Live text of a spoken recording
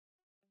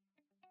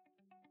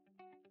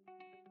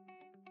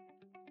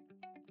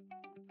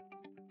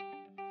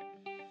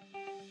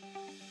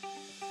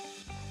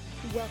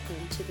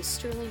Welcome to the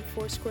Sterling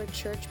Foursquare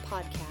Church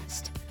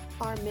podcast.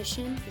 Our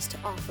mission is to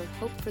offer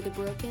hope for the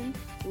broken,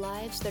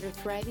 lives that are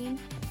thriving,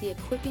 the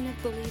equipping of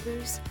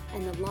believers,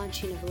 and the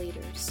launching of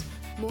leaders.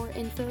 More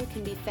info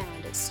can be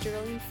found at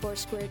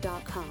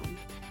sterlingfoursquare.com.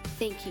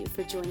 Thank you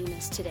for joining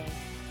us today.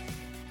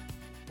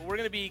 We're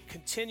going to be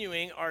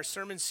continuing our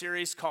sermon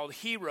series called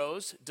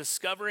Heroes,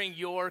 Discovering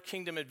Your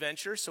Kingdom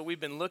Adventure. So we've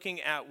been looking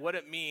at what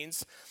it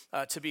means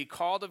to be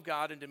called of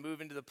God and to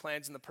move into the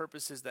plans and the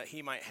purposes that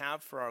He might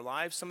have for our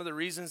lives. Some of the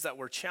reasons that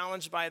we're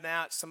challenged by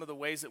that, some of the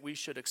ways that we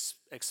should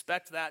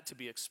expect that to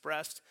be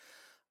expressed,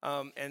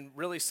 and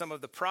really some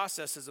of the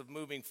processes of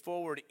moving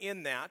forward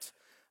in that.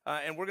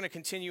 And we're going to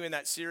continue in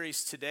that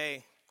series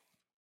today.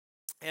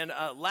 And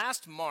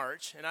last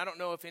March, and I don't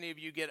know if any of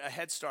you get a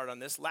head start on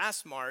this,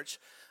 last March,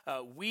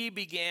 we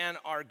began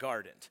our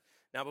garden.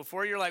 Now,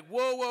 before you're like,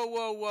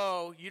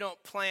 whoa, you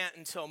don't plant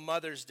until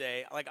Mother's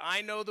Day. Like,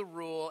 I know the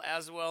rule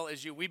as well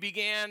as you. We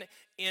began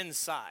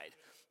inside.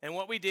 And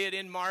what we did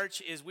in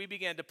March is we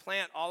began to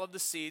plant all of the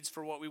seeds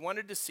for what we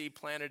wanted to see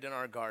planted in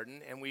our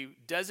garden. And we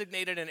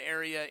designated an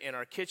area in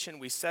our kitchen.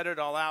 We set it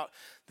all out.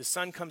 The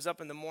sun comes up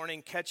in the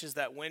morning, catches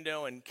that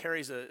window, and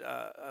carries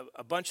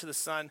a bunch of the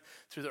sun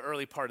through the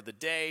early part of the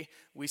day.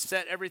 We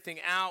set everything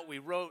out. We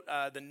wrote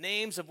the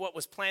names of what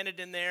was planted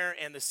in there,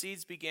 and the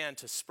seeds began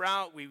to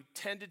sprout. We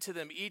tended to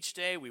them each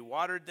day. We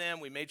watered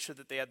them. We made sure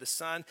that they had the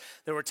sun.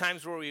 There were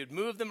times where we would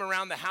move them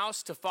around the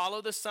house to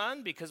follow the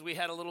sun because we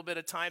had a little bit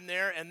of time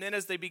there. And then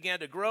as they began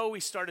to grow, we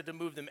started to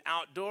move them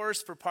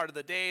outdoors for part of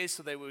the day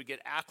so they would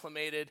get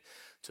acclimated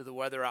to the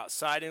weather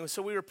outside. And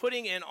so we were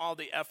putting in all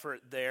the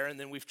effort there, and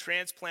then we've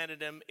transplanted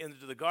them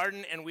into the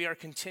garden, and we are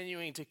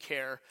continuing to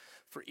care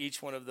for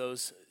each one of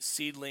those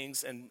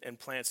seedlings and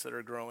plants that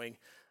are growing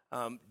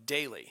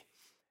daily.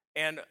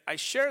 And I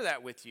share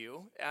that with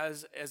you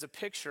as a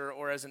picture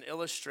or as an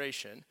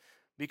illustration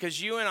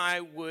because you and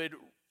I would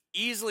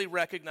easily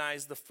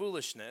recognize the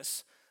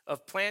foolishness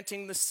of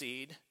planting the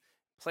seed,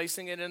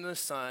 placing it in the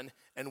sun,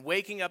 and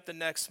waking up the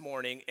next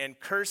morning and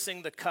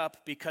cursing the cup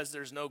because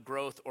there's no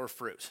growth or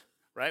fruit.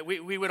 Right?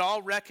 We would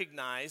all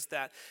recognize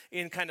that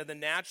in kind of the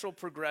natural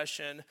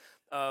progression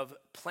of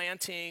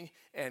planting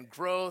and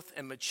growth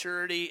and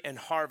maturity and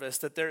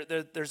harvest, that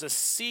there's a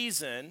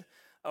season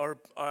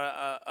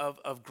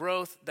of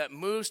growth that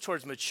moves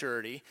towards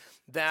maturity,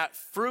 that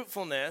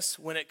fruitfulness,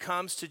 when it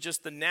comes to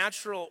just the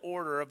natural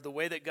order of the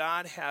way that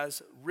God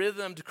has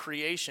rhythmed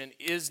creation,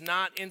 is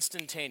not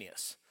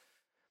instantaneous.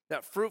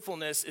 That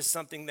fruitfulness is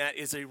something that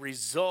is a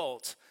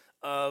result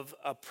of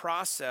a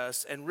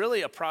process, and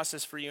really a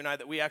process for you and I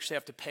that we actually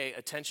have to pay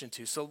attention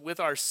to. So with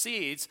our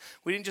seeds,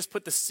 we didn't just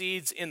put the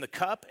seeds in the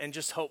cup and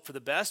just hope for the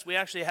best. We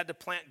actually had to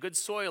plant good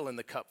soil in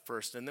the cup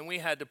first, and then we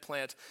had to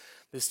plant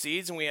the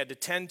seeds, and we had to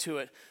tend to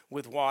it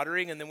with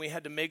watering, and then we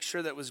had to make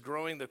sure that it was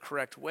growing the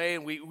correct way,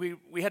 and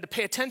we had to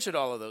pay attention to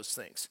all of those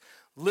things.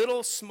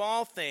 Little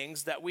small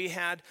things that we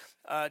had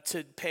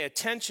to pay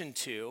attention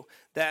to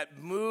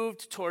that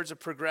moved towards a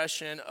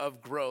progression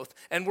of growth.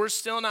 And we're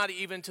still not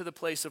even to the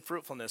place of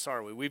fruitfulness,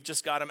 are we? We've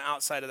just got them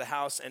outside of the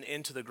house and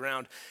into the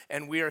ground.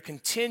 And we are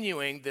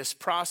continuing this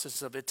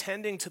process of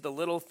attending to the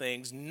little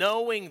things,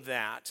 knowing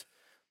that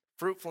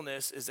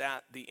fruitfulness is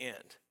at the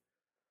end.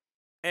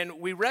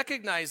 And we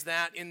recognize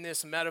that in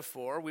this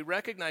metaphor. We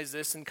recognize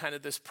this in kind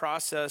of this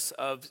process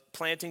of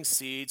planting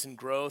seeds and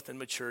growth and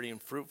maturity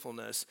and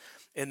fruitfulness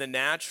in the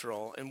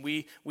natural. And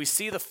we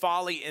see the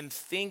folly in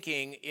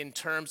thinking in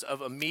terms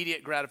of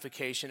immediate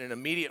gratification and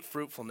immediate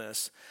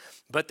fruitfulness.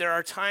 But there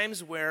are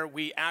times where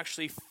we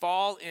actually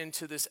fall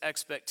into this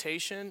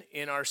expectation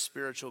in our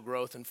spiritual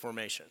growth and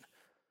formation.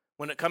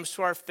 When it comes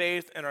to our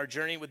faith and our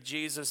journey with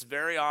Jesus,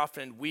 very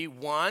often we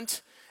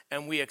want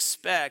and we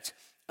expect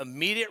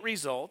immediate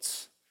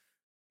results.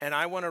 And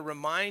I want to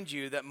remind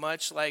you that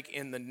much like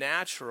in the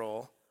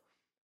natural,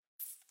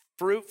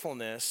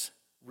 fruitfulness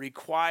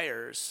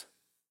requires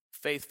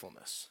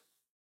faithfulness.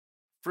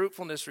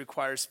 Fruitfulness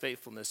requires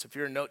faithfulness. If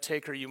you're a note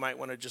taker, you might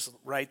want to just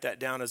write that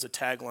down as a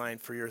tagline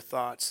for your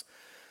thoughts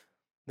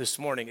this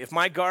morning. If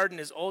my garden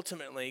is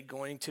ultimately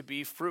going to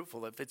be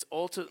fruitful, if it's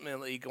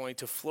ultimately going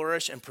to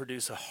flourish and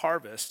produce a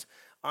harvest,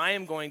 I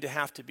am going to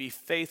have to be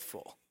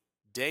faithful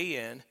day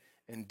in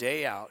and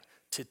day out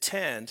to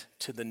tend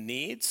to the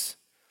needs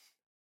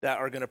that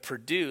are going to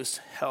produce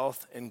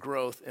health and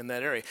growth in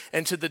that area.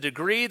 And to the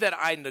degree that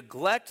I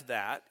neglect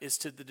that is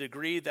to the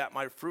degree that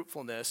my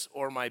fruitfulness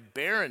or my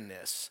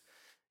barrenness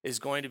is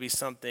going to be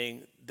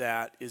something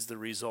that is the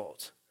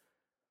result.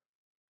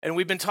 And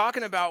we've been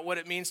talking about what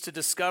it means to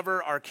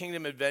discover our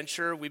kingdom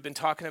adventure. We've been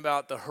talking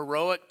about the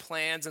heroic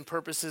plans and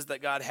purposes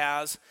that God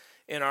has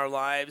in our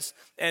lives.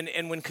 And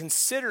when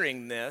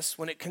considering this,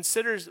 when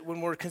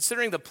we're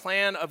considering the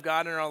plan of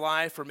God in our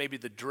life, or maybe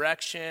the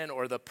direction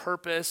or the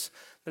purpose,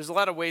 there's a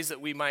lot of ways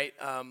that we might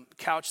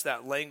couch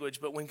that language.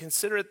 But when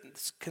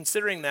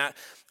considering that,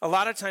 a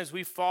lot of times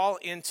we fall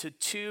into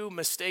two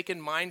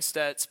mistaken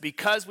mindsets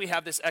because we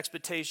have this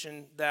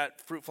expectation that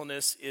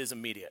fruitfulness is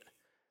immediate.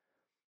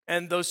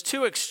 And those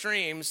two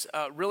extremes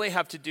really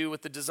have to do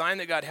with the design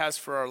that God has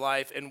for our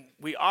life. And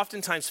we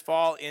oftentimes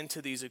fall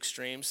into these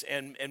extremes.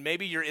 And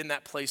maybe you're in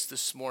that place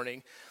this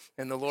morning,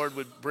 and the Lord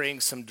would bring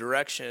some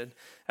direction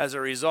as a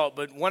result.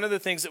 But one of the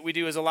things that we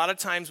do is a lot of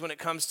times when it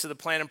comes to the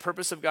plan and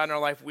purpose of God in our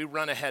life, we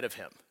run ahead of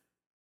him.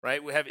 Right?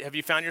 Have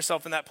you found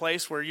yourself in that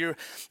place where you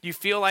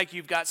feel like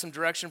you've got some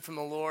direction from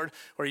the Lord,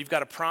 or you've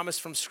got a promise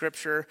from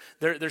Scripture,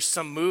 there's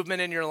some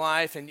movement in your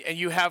life, and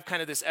you have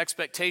kind of this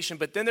expectation,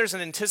 but then there's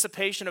an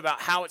anticipation about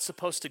how it's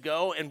supposed to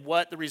go and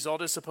what the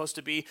result is supposed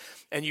to be,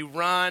 and you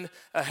run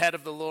ahead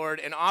of the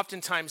Lord, and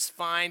oftentimes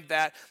find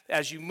that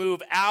as you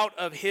move out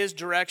of his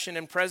direction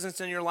and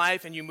presence in your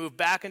life, and you move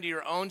back into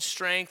your own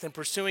strength and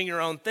pursuing your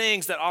own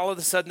things, that all of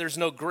a sudden there's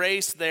no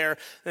grace there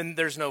and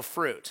there's no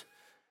fruit.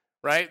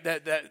 Right?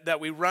 That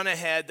we run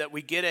ahead, that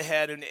we get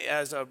ahead, and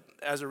as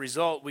a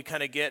result, we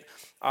kind of get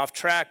off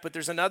track. But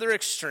there's another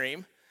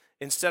extreme.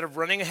 Instead of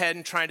running ahead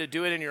and trying to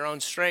do it in your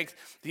own strength,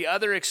 the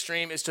other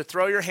extreme is to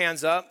throw your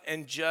hands up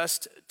and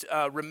just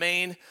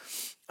remain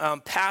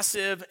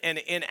passive and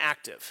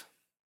inactive.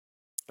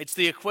 It's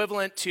the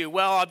equivalent to,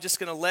 well, I'm just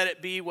going to let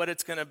it be what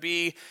it's going to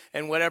be,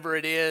 and whatever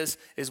it is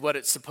what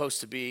it's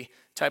supposed to be,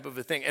 type of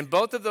a thing. And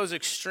both of those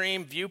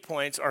extreme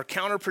viewpoints are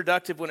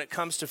counterproductive when it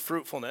comes to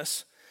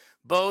fruitfulness,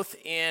 both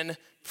in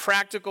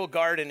practical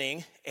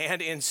gardening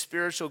and in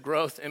spiritual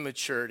growth and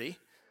maturity.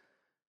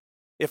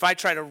 If I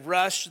try to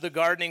rush the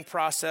gardening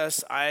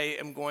process, I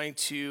am going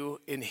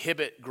to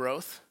inhibit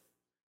growth,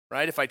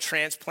 right? If I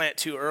transplant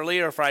too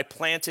early, or if I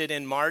planted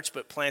in March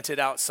but planted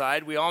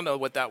outside, we all know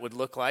what that would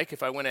look like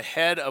if I went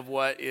ahead of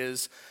what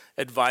is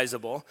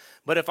advisable.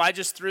 But if I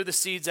just threw the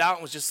seeds out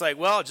and was just like,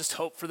 well, just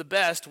hope for the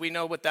best, we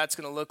know what that's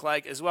going to look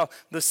like as well.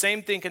 The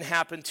same thing can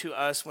happen to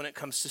us when it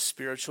comes to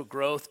spiritual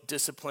growth,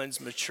 disciplines,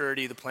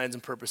 maturity, the plans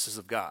and purposes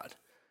of God.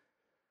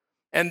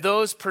 And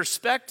those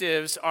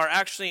perspectives are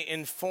actually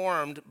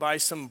informed by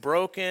some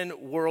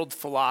broken world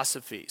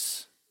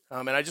philosophies.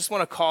 And I just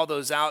want to call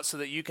those out so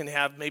that you can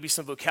have maybe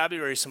some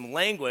vocabulary, some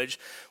language,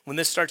 when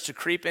this starts to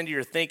creep into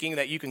your thinking,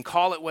 that you can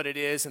call it what it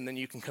is, and then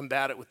you can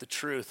combat it with the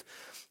truth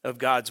of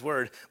God's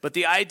word. But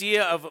the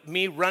idea of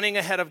me running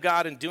ahead of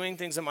God and doing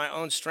things in my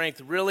own strength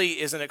really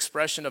is an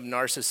expression of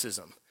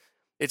narcissism.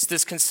 It's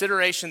this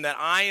consideration that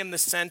I am the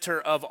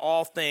center of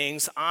all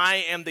things.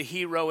 I am the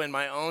hero in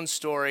my own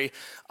story.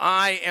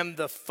 I am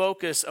the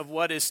focus of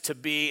what is to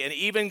be. And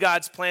even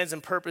God's plans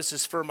and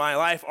purposes for my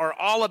life are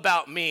all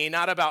about me,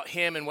 not about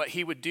him and what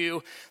he would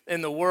do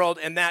in the world.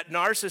 And that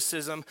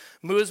narcissism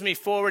moves me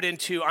forward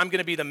into, I'm going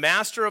to be the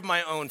master of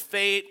my own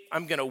fate.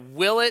 I'm going to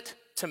will it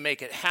to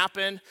make it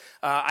happen.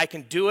 I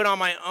can do it on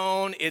my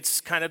own. It's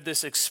kind of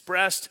this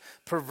expressed,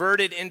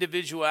 perverted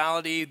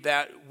individuality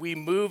that we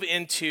move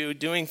into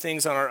doing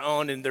things on our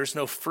own, and there's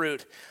no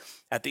fruit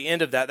at the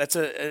end of that. That's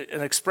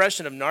an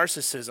expression of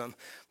narcissism.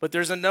 But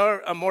there's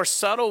a more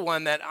subtle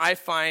one that I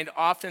find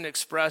often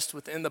expressed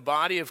within the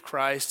body of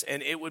Christ,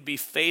 and it would be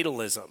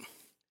fatalism.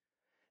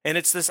 And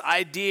it's this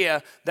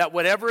idea that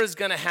whatever is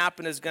going to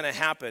happen is going to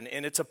happen.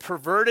 And it's a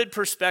perverted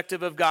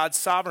perspective of God's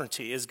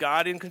sovereignty. Is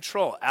God in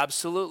control?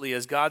 Absolutely.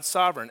 Is God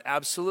sovereign?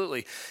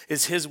 Absolutely.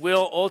 Is his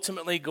will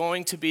ultimately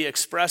going to be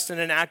expressed and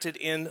enacted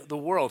in the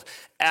world?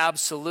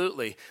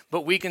 Absolutely.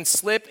 But we can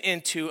slip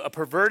into a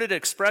perverted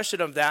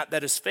expression of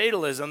that is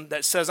fatalism,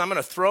 that says I'm going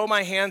to throw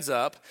my hands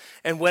up,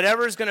 and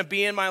whatever is going to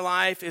be in my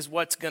life is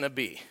what's going to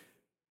be.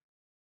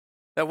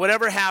 That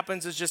whatever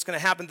happens is just going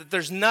to happen, that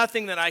there's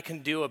nothing that I can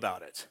do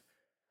about it.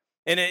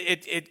 And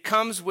it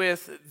comes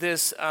with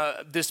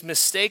this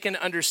mistaken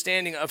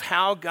understanding of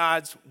how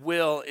God's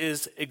will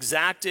is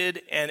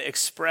exacted and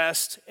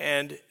expressed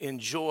and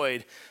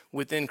enjoyed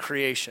within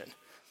creation.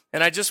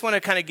 And I just want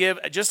to kind of give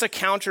just a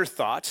counter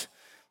thought.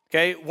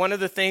 Okay, one of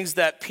the things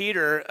that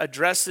Peter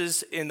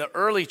addresses in the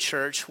early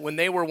church when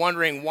they were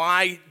wondering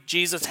why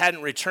Jesus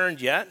hadn't returned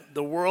yet,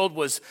 the world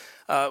was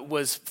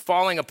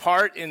falling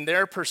apart in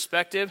their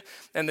perspective,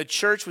 and the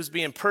church was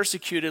being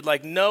persecuted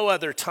like no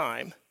other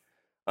time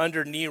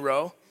under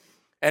Nero.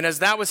 And as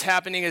that was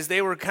happening, as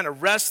they were kind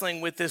of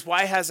wrestling with this,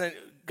 why hasn't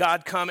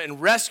God come and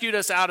rescued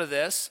us out of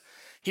this?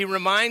 He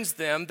reminds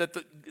them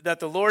that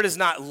the Lord is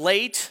not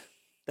late,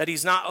 that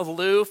he's not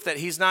aloof, that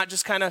he's not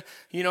just kind of,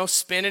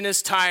 spinning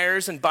his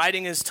tires and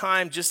biding his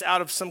time just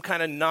out of some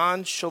kind of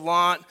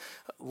nonchalant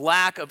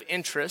lack of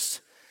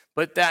interest,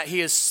 but that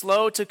he is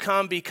slow to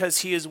come because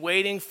he is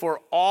waiting for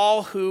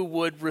all who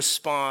would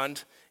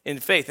respond in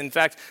faith. In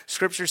fact,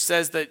 Scripture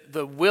says that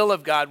the will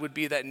of God would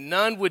be that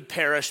none would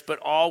perish, but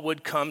all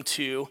would come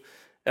to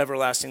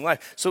everlasting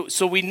life.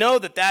 So we know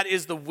that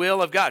is the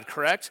will of God,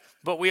 correct?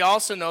 But we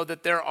also know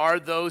that there are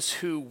those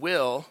who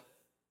will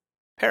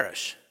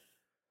perish.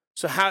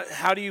 So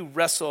how do you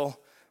wrestle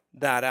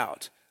that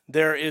out?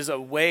 There is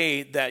a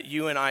way that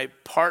you and I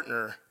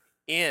partner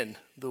in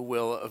the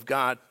will of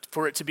God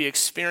for it to be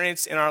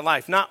experienced in our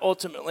life, not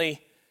ultimately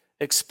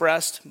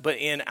expressed, but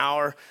in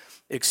our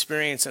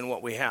experience and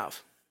what we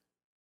have.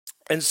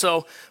 And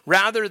so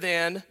rather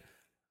than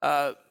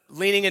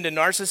leaning into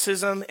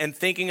narcissism and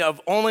thinking of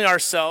only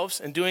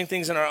ourselves and doing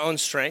things in our own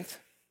strength,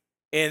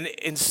 And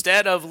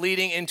instead of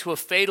leading into a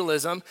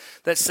fatalism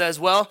that says,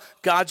 well,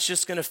 God's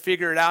just going to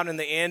figure it out in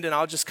the end and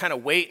I'll just kind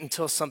of wait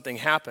until something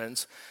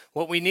happens,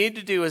 what we need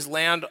to do is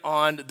land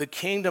on the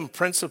kingdom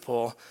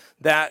principle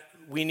that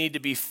we need to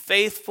be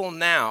faithful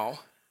now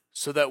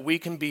so that we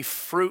can be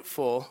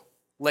fruitful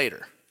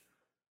later.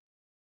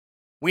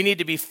 We need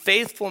to be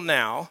faithful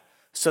now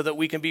so that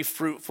we can be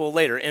fruitful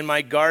later. In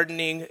my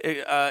gardening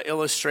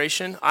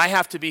illustration, I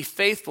have to be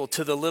faithful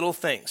to the little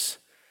things.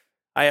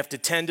 I have to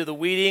tend to the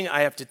weeding.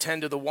 I have to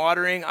tend to the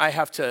watering. I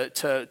have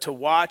to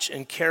watch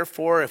and care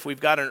for. If we've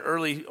got an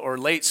early or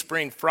late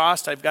spring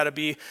frost, I've got to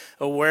be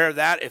aware of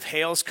that. If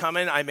hail's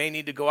coming, I may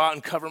need to go out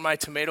and cover my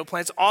tomato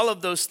plants. All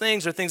of those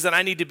things are things that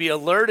I need to be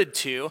alerted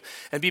to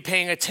and be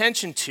paying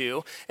attention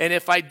to. And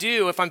if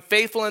I'm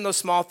faithful in those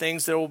small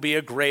things, there will be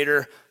a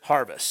greater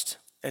harvest.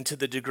 And to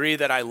the degree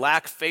that I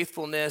lack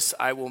faithfulness,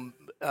 I will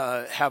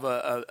have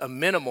a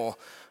minimal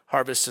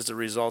harvest as a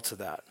result of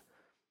that.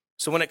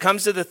 So when it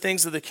comes to the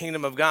things of the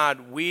kingdom of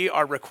God, we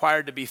are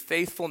required to be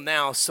faithful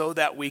now so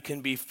that we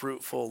can be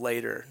fruitful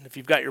later. If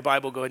you've got your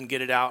Bible, go ahead and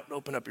get it out.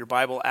 Open up your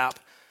Bible app.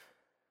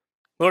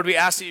 Lord, we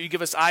ask that you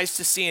give us eyes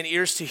to see and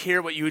ears to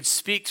hear what you would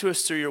speak to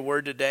us through your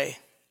word today.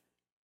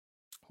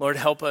 Lord,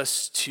 help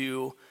us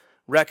to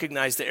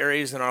recognize the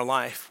areas in our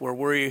life where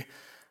we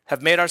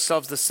have made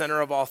ourselves the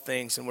center of all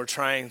things and we're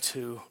trying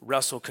to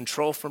wrestle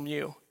control from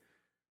you.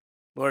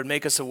 Lord,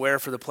 make us aware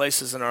for the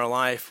places in our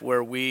life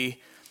where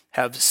we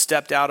have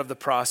stepped out of the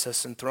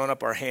process and thrown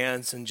up our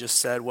hands and just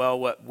said, well,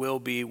 what will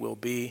be, will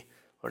be.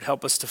 Lord,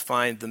 help us to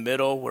find the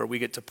middle where we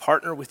get to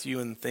partner with you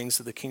in the things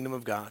of the kingdom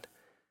of God.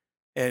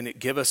 And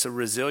give us a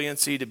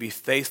resiliency to be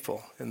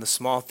faithful in the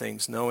small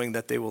things, knowing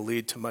that they will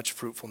lead to much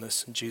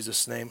fruitfulness. In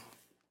Jesus' name,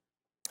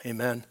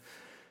 amen.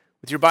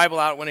 With your Bible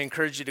out, I want to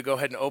encourage you to go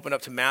ahead and open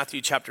up to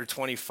Matthew chapter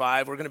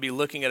 25. We're going to be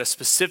looking at a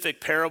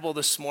specific parable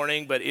this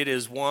morning, but it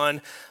is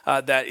one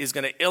that is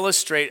going to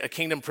illustrate a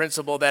kingdom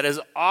principle that is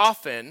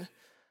often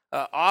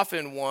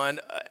one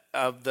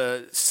of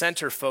the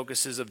center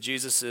focuses of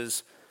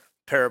Jesus's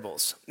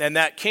parables. And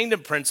that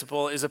kingdom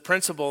principle is a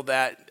principle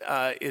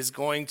that is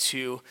going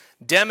to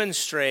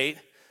demonstrate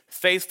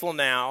faithful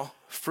now,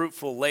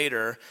 fruitful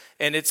later.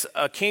 And it's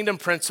a kingdom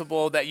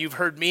principle that you've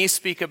heard me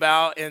speak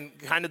about, and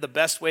kind of the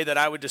best way that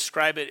I would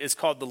describe it is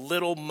called the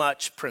little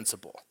much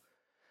principle.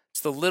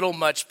 It's the little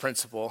much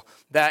principle,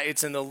 that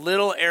it's in the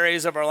little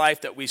areas of our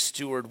life that we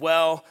steward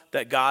well,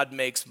 that God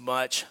makes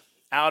much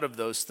out of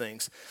those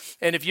things.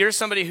 And if you're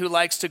somebody who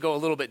likes to go a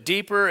little bit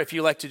deeper, if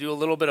you like to do a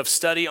little bit of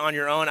study on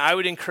your own, I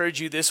would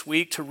encourage you this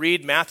week to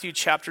read Matthew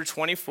chapter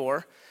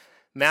 24,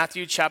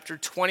 Matthew chapter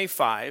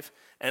 25,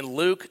 and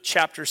Luke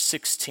chapter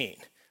 16.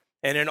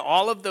 And in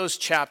all of those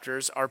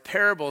chapters are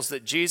parables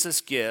that Jesus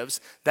gives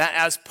that,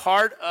 as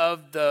part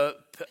of the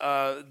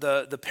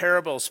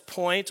parable's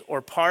point,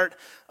 or part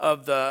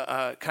of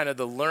the kind of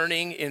the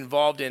learning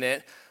involved in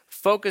it,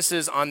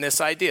 focuses on this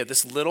idea,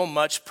 this little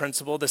much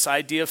principle, this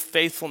idea of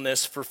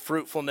faithfulness for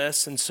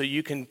fruitfulness. And so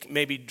you can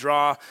maybe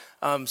draw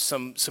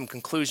some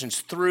conclusions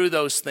through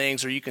those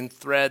things, or you can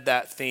thread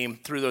that theme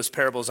through those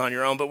parables on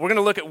your own. But we're going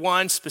to look at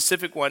one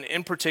specific one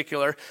in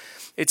particular.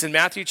 It's in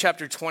Matthew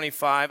chapter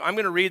 25. I'm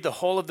going to read the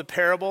whole of the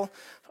parable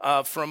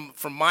from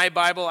my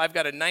Bible. I've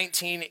got a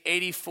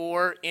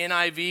 1984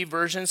 NIV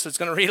version, so it's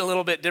going to read a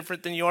little bit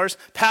different than yours.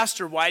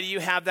 Pastor, why do you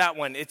have that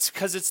one? It's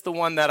because it's the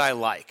one that I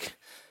like.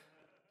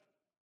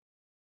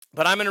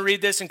 But I'm going to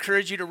read this,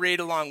 encourage you to read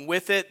along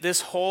with it.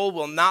 This whole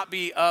will not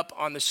be up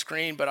on the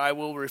screen, but I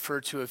will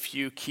refer to a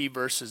few key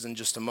verses in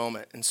just a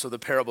moment. And so the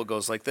parable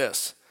goes like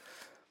this.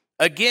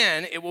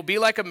 Again, it will be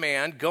like a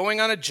man going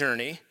on a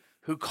journey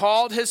who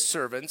called his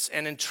servants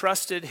and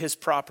entrusted his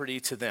property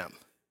to them.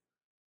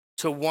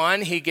 To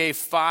one he gave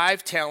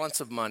 5 talents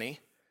of money,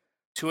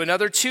 to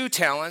another 2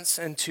 talents,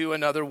 and to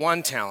another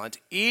 1 talent,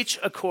 each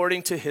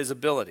according to his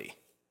ability.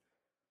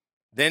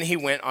 Then he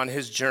went on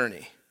his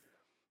journey.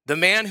 The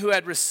man who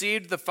had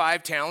received the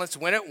 5 talents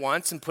went at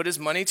once and put his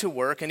money to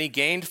work, and he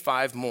gained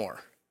 5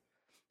 more.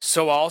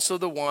 So also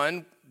the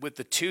one with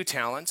the 2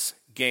 talents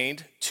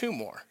gained 2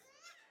 more.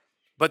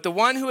 But the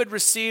one who had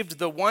received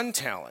the 1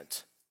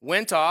 talent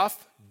went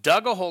off,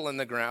 dug a hole in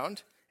the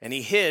ground, and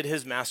he hid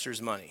his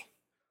master's money.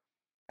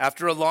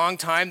 After a long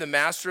time, the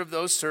master of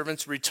those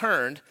servants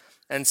returned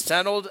and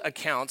settled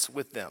accounts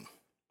with them.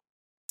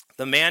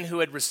 The man who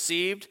had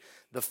received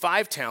the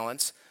 5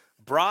 talents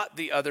brought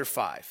the other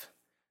 5.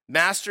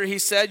 Master, he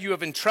said, you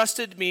have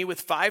entrusted me with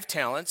 5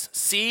 talents.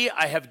 See,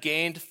 I have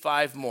gained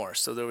 5 more.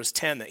 So there was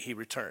 10 that he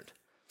returned.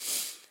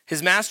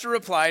 His master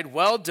replied,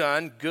 well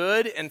done,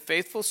 good and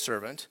faithful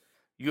servant.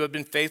 You have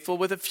been faithful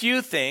with a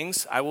few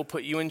things. I will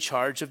put you in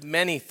charge of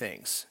many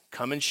things.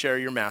 Come and share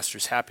your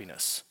master's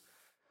happiness.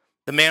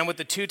 The man with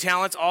the 2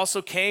 talents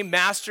also came.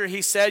 Master,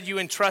 he said, you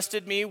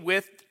entrusted me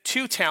with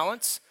 2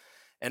 talents,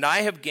 and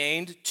I have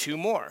gained 2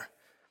 more.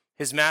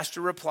 His master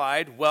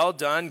replied, well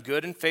done,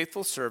 good and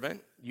faithful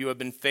servant. You have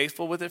been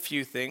faithful with a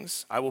few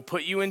things. I will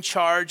put you in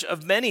charge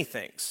of many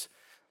things.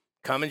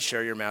 Come and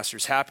share your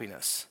master's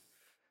happiness.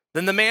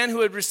 Then the man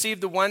who had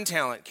received the 1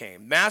 talent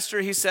came.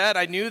 Master, he said,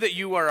 I knew that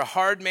you are a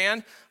hard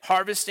man,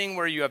 harvesting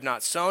where you have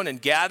not sown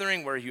and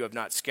gathering where you have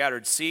not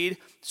scattered seed.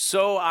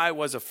 So I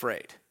was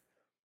afraid.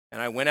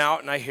 And I went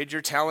out and I hid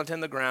your talent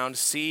in the ground.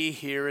 See,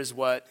 here is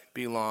what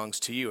belongs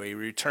to you. He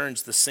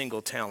returns the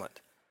single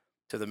talent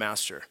to the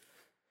master.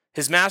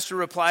 His master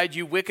replied,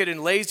 you wicked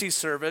and lazy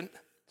servant,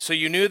 so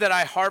you knew that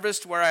I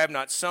harvest where I have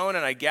not sown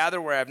and I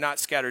gather where I have not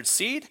scattered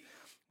seed?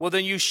 Well,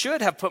 then you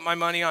should have put my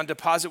money on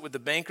deposit with the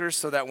bankers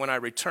so that when I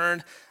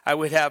returned, I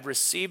would have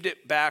received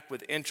it back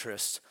with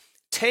interest.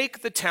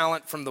 Take the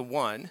talent from the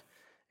one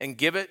and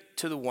give it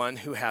to the one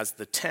who has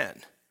the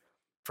 10.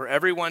 For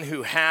everyone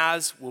who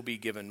has will be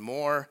given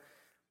more,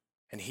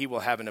 and he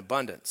will have an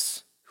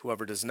abundance.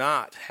 Whoever does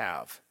not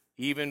have,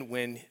 even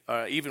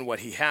what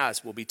he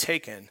has, will be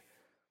taken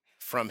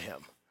from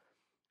him.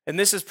 And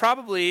this is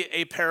probably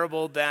a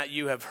parable that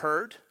you have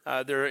heard.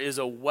 There is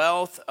a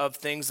wealth of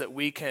things that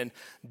we can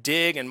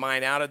dig and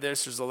mine out of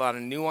this. There's a lot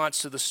of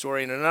nuance to the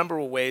story and a number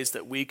of ways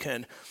that we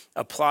can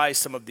apply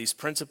some of these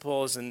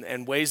principles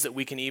and ways that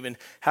we can even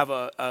have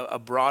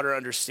a broader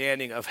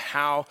understanding of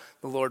how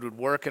the Lord would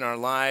work in our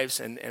lives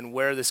and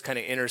where this kind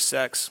of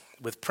intersects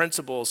with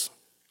principles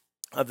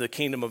of the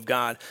kingdom of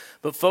God.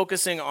 But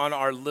focusing on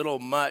our little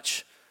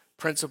much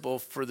principle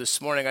for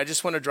this morning, I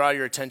just want to draw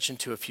your attention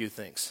to a few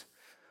things.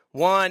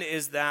 One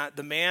is that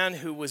the man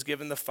who was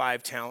given the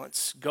 5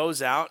 talents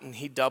goes out and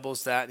he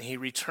doubles that and he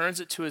returns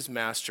it to his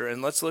master. And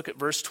let's look at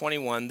verse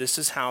 21. This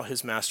is how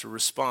his master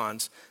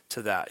responds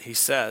to that. He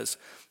says,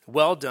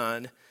 well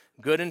done,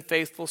 good and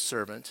faithful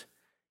servant.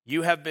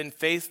 You have been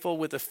faithful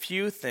with a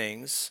few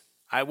things.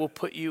 I will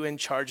put you in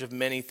charge of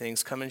many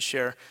things. Come and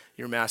share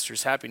your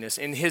master's happiness.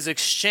 In his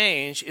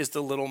exchange is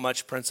the little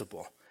much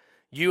principle.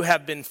 You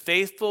have been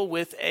faithful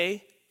with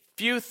a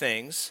few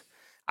things.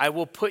 I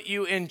will put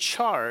you in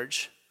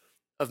charge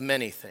of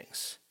many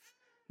things.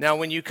 Now,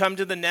 when you come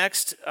to the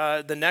next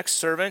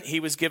servant,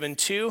 he was given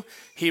 2.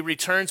 He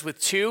returns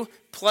with 2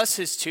 plus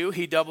his 2.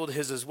 He doubled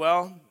his as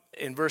well.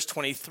 In verse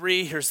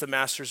 23, here's the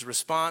master's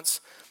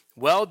response.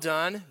 Well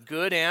done,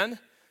 good and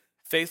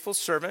faithful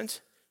servant.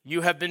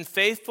 You have been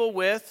faithful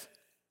with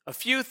a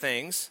few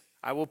things.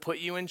 I will put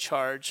you in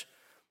charge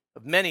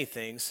of many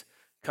things.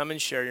 Come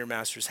and share your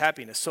master's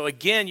happiness. So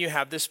again, you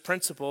have this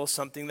principle,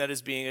 something that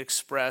is being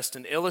expressed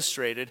and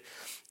illustrated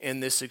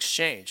in this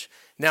exchange.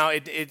 Now,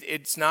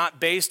 it's not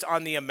based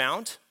on the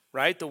amount,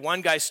 right? The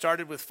one guy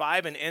started with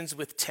 5 and ends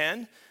with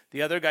 10.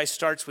 The other guy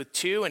starts with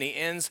 2 and he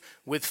ends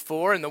with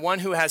 4. And the one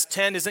who has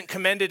 10 isn't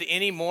commended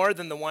any more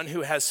than the one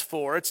who has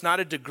 4. It's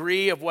not a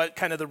degree of what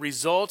kind of the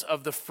result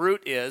of the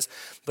fruit is,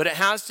 but it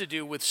has to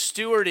do with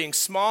stewarding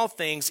small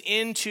things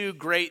into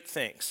great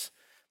things.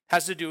 It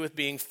has to do with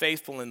being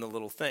faithful in the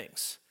little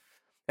things.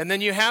 And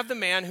then you have the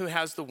man who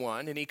has the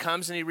 1, and he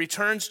comes and he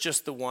returns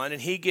just the 1,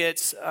 and he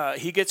gets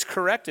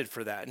corrected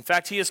for that. In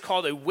fact, he is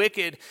called a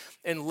wicked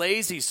and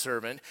lazy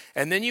servant.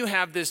 And then you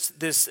have this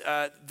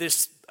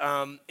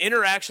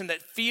interaction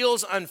that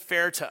feels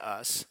unfair to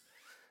us,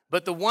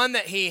 but the one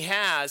that he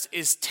has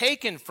is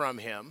taken from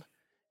him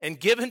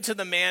and given to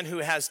the man who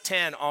has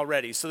 10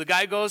 already. So the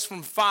guy goes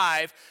from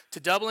 5 to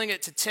doubling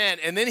it to 10,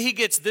 and then he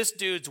gets this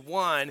dude's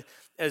 1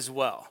 as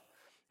well.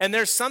 And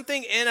there's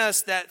something in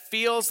us that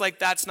feels like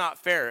that's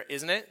not fair,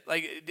 isn't it?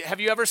 Like, have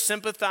you ever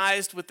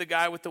sympathized with the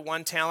guy with the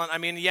 1 talent? I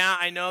mean, yeah,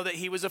 I know that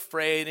he was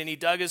afraid and he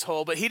dug his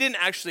hole, but he didn't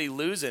actually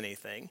lose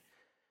anything.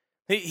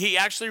 He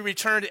actually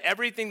returned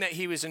everything that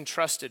he was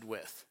entrusted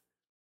with.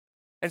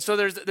 And so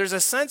there's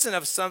a sense in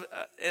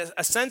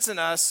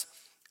us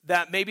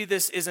that maybe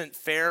this isn't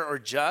fair or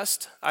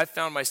just. I've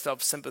found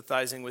myself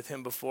sympathizing with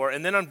him before.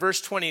 And then on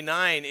verse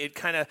 29, it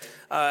kind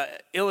of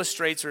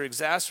illustrates or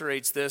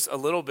exacerbates this a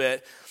little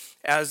bit.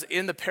 As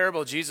in the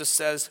parable, Jesus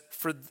says,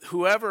 for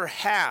whoever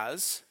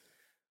has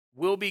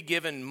will be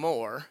given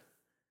more,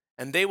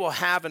 and they will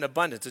have an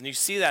abundance. And you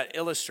see that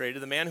illustrated.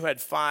 The man who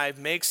had 5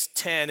 makes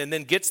 10 and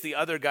then gets the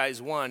other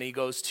guy's 1. He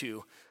goes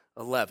to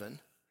 11.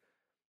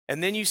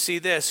 And then you see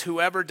this,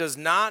 whoever does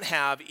not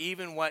have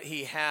even what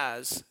he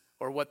has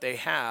or what they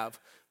have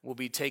will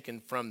be taken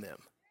from them.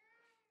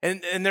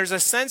 And there's a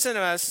sense in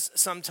us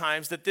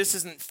sometimes that this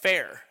isn't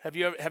fair. Have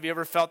you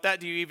ever felt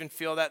that? Do you even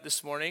feel that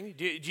this morning?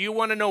 Do you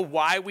want to know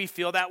why we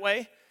feel that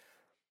way?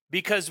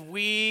 Because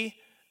we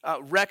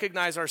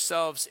recognize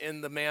ourselves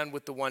in the man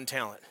with the 1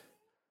 talent.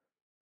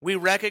 We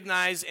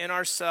recognize in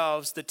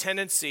ourselves the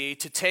tendency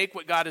to take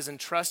what God has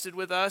entrusted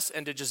with us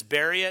and to just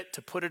bury it,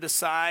 to put it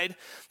aside,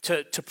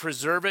 to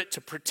preserve it, to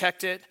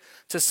protect it,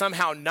 to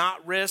somehow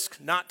not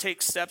risk, not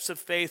take steps of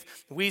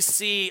faith. We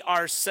see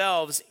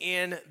ourselves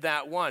in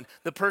that one.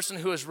 The person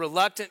who is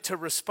reluctant to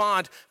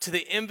respond to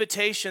the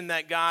invitation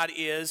that God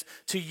is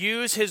to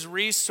use his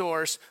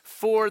resource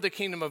for the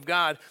kingdom of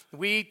God.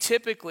 We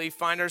typically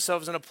find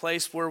ourselves in a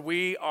place where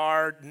we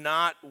are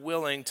not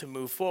willing to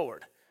move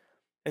forward.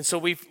 And so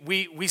we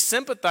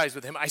sympathize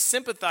with him. I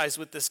sympathize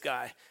with this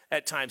guy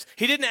at times.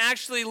 He didn't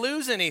actually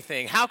lose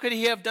anything. How could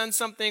he have done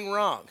something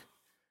wrong?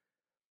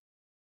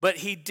 But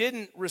he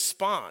didn't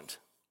respond.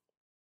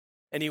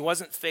 And he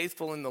wasn't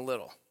faithful in the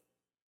little.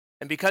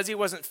 And because he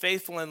wasn't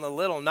faithful in the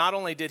little, not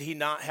only did he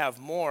not have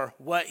more,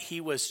 what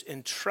he was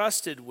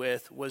entrusted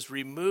with was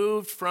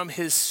removed from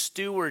his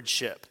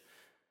stewardship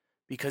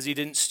because he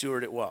didn't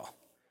steward it well.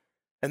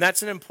 And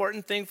that's an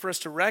important thing for us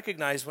to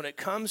recognize when it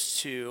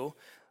comes to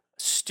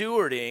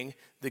stewarding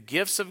the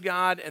gifts of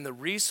God and the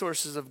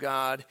resources of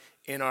God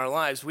in our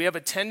lives. We have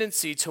a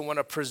tendency to want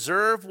to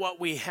preserve what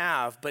we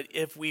have, but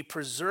if we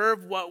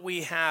preserve what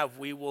we have,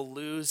 we will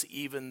lose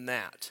even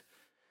that.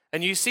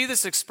 And you see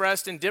this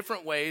expressed in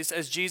different ways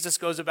as Jesus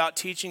goes about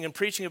teaching and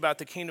preaching about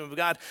the kingdom of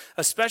God,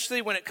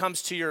 especially when it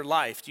comes to your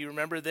life. Do you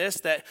remember this?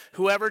 That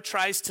whoever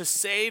tries to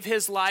save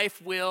his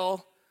life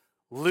will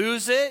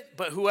lose it,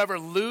 but whoever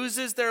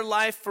loses their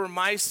life for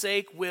my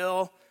sake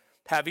will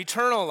have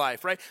eternal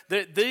life, right?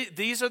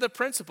 These are the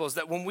principles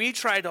that when we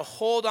try to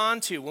hold on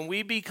to, when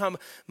we become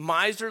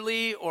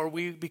miserly or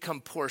we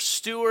become poor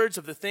stewards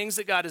of the things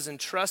that God has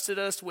entrusted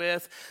us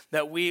with,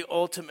 that we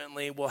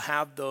ultimately will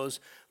have those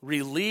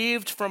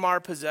relieved from our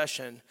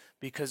possession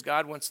because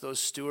God wants those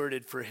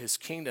stewarded for his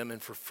kingdom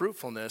and for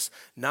fruitfulness,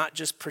 not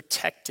just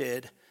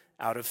protected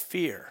out of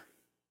fear.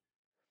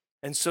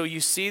 And so you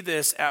see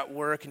this at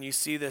work and you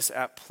see this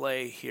at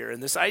play here.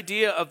 And this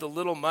idea of the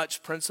little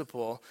much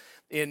principle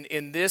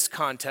in this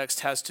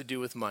context has to do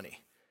with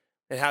money.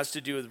 It has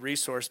to do with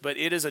resource, but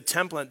it is a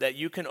template that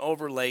you can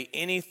overlay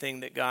anything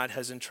that God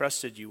has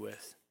entrusted you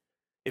with.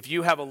 If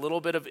you have a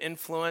little bit of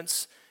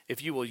influence,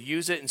 if you will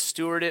use it and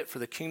steward it for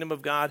the kingdom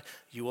of God,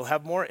 you will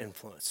have more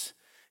influence.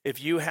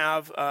 If you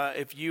have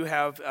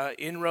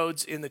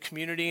inroads in the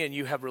community and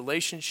you have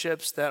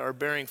relationships that are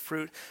bearing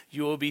fruit,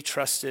 you will be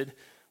trusted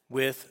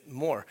with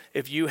more.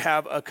 If you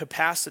have a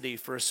capacity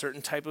for a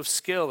certain type of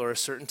skill or a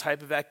certain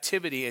type of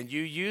activity and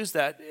you use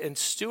that and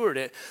steward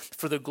it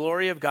for the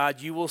glory of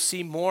God, you will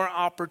see more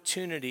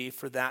opportunity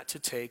for that to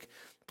take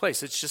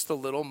place. It's just the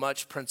little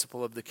much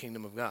principle of the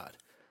kingdom of God.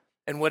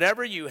 And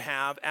whatever you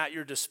have at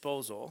your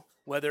disposal,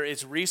 whether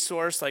it's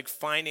resource like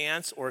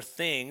finance or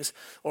things,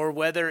 or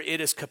whether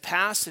it is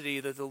capacity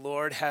that the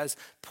Lord has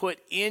put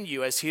in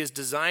you as he has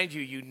designed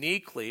you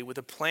uniquely with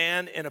a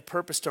plan and a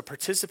purpose to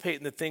participate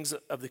in the things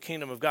of the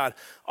kingdom of God,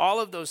 all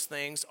of those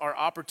things are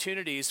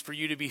opportunities for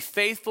you to be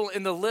faithful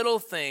in the little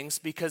things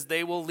because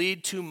they will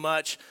lead to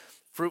much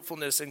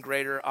fruitfulness and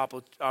greater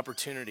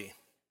opportunity.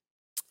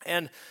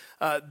 And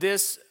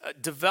this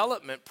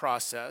development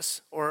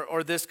process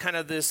or this kind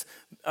of this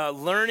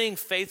learning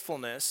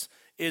faithfulness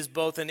is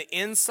both an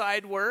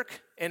inside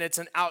work and it's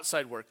an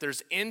outside work.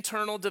 There's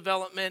internal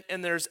development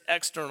and there's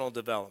external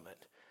development.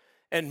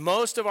 And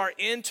most of our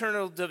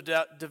internal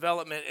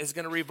development is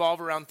going to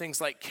revolve around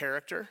things like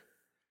character,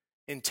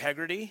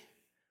 integrity,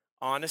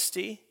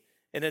 honesty,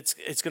 and it's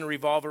going to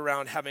revolve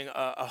around having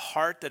a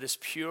heart that is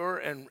pure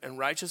and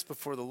righteous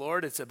before the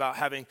Lord. It's about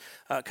having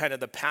kind of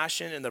the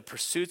passion and the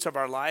pursuits of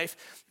our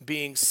life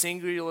being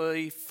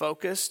singularly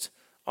focused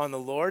on the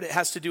Lord. It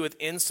has to do with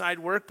inside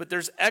work, but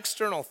there's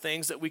external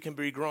things that we can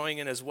be growing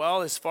in as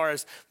well, as far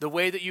as the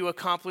way that you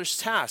accomplish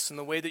tasks and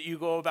the way that you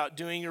go about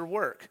doing your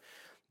work,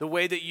 the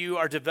way that you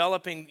are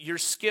developing your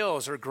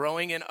skills or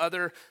growing in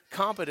other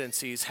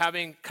competencies,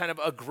 having kind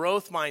of a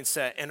growth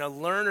mindset and a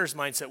learner's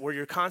mindset where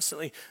you're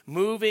constantly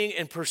moving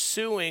and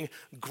pursuing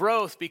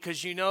growth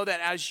because you know that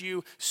as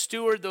you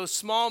steward those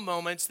small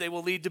moments, they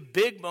will lead to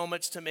big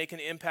moments to make an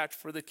impact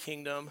for the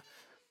kingdom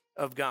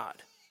of God.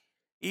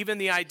 Even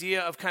the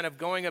idea of kind of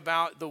going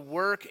about the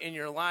work in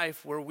your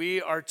life where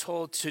we are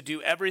told to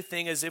do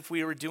everything as if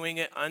we were doing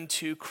it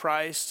unto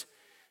Christ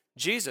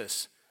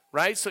Jesus,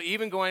 right? So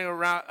even going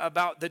around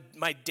about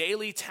my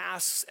daily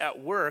tasks at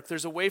work,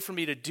 there's a way for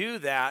me to do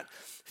that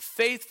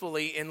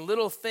faithfully in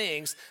little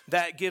things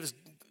that gives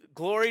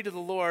glory to the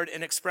Lord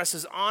and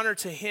expresses honor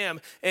to him,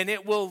 and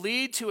it will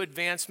lead to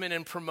advancement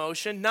and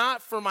promotion,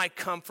 not for my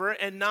comfort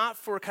and not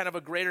for kind of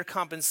a greater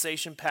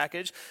compensation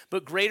package,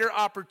 but greater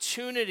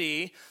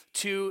opportunity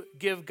to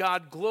give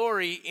God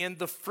glory in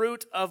the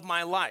fruit of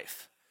my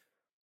life.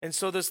 And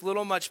so this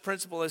little much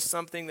principle is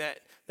something that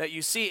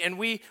you see. And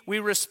we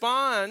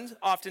respond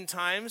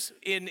oftentimes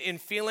in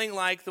feeling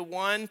like the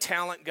one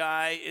talent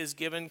guy is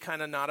given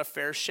kind of not a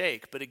fair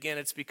shake. But again,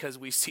 it's because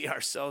we see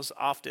ourselves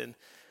often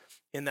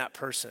in that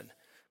person.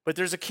 But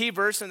there's a key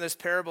verse in this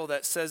parable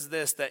that says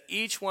this, that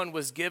each one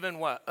was given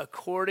what?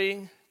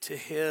 According to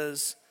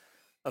his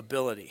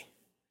ability.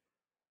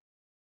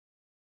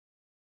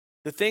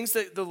 The things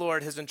that the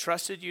Lord has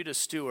entrusted you to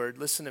steward,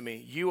 listen to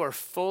me, you are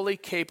fully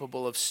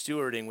capable of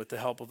stewarding with the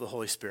help of the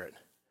Holy Spirit.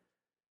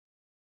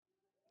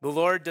 The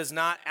Lord does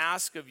not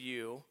ask of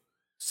you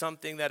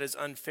something that is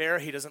unfair.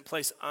 He doesn't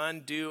place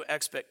undue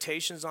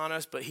expectations on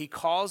us, but he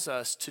calls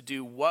us to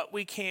do what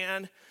we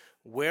can,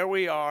 where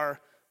we are,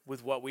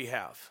 with what we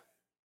have.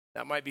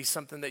 That might be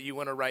something that you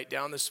want to write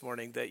down this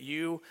morning, that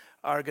you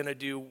are going to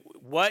do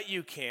what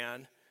you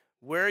can,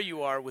 where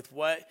you are with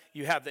what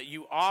you have, that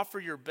you offer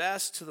your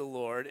best to the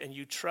Lord and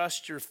you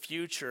trust your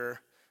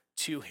future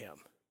to him.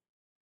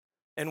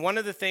 And one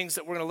of the things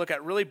that we're going to look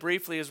at really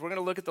briefly is we're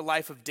going to look at the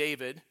life of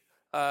David,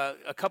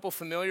 a couple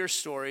familiar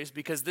stories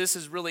because this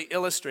is really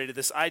illustrated,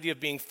 this idea of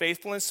being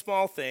faithful in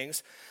small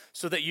things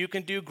so that you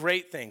can do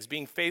great things.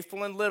 Being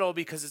faithful in little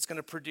because it's going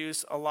to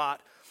produce a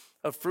lot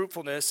of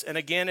fruitfulness. And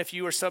again, if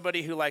you are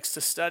somebody who likes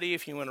to study,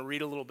 if you want to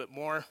read a little bit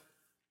more,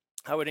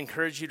 I would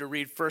encourage you to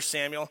read 1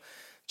 Samuel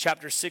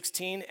chapter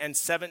 16 and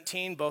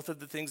 17. Both of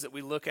the things that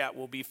we look at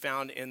will be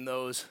found in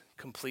those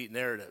complete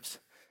narratives.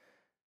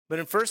 But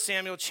in 1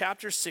 Samuel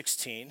chapter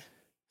 16,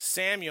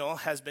 Samuel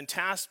has been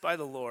tasked by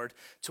the Lord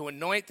to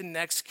anoint the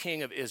next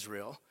king of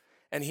Israel,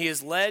 and he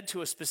is led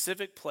to a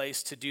specific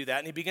place to do that.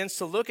 And he begins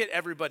to look at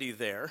everybody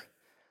there,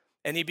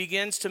 and he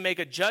begins to make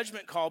a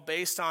judgment call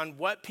based on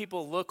what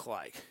people look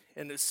like,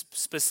 and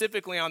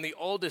specifically on the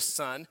oldest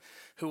son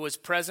who was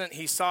present.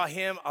 He saw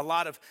him, a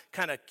lot of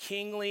kind of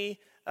kingly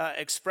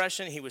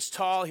expression. He was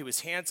tall, he was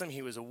handsome,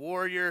 he was a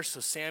warrior, so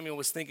Samuel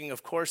was thinking,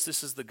 of course,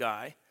 this is the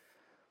guy.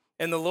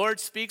 And the Lord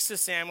speaks to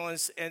Samuel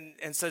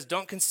and says,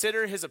 don't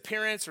consider his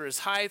appearance or his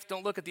height.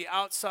 Don't look at the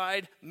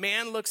outside.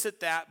 Man looks at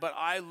that, but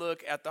I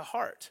look at the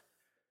heart.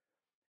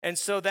 And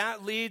so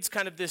that leads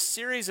kind of this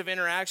series of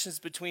interactions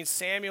between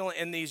Samuel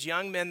and these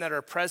young men that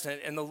are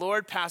present, and the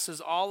Lord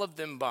passes all of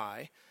them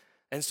by.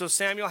 And so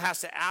Samuel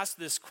has to ask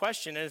this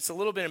question, and it's a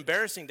little bit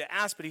embarrassing to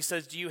ask, but he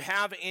says, do you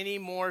have any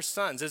more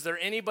sons? Is there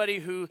anybody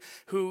who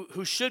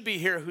should be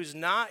here who's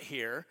not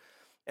here?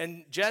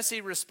 And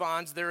Jesse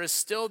responds, there is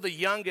still the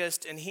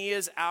youngest, and he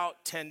is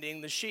out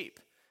tending the sheep.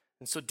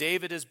 And so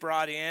David is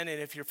brought in,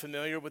 and if you're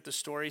familiar with the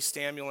story,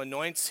 Samuel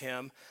anoints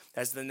him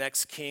as the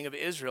next king of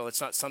Israel.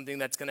 It's not something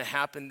that's going to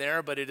happen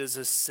there, but it is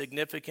a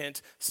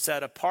significant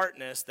set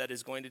apartness that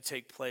is going to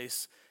take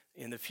place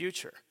in the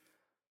future.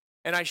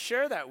 And I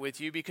share that with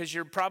you because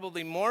you're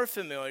probably more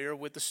familiar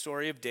with the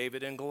story of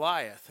David and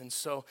Goliath. And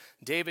so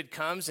David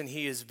comes and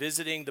he is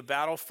visiting the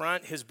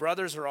battlefront. His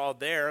brothers are all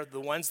there,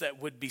 the ones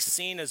that would be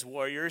seen as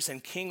warriors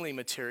and kingly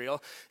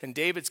material. And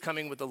David's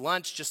coming with a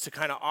lunch just to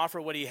kind of offer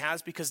what he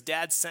has because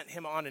dad sent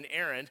him on an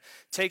errand,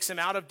 takes him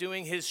out of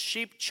doing his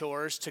sheep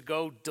chores to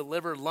go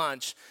deliver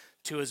lunch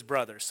to his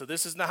brothers. So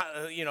this is not,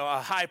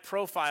 a high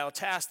profile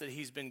task that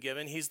he's been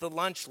given. He's the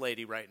lunch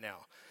lady right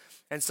now.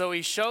 And so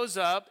he shows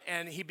up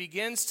and he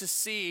begins to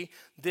see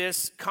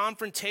this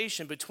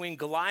confrontation between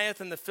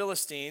Goliath and the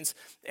Philistines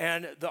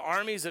and the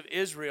armies of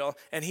Israel.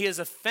 And he is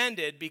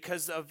offended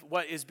because of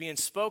what is being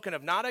spoken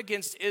of, not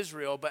against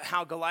Israel, but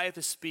how Goliath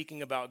is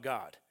speaking about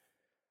God.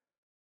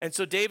 And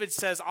so David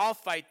says, I'll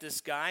fight this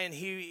guy. And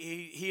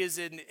he is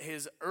in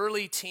his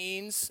early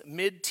teens,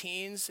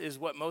 mid-teens is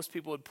what most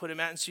people would put him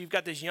at. And so you've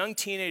got this young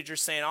teenager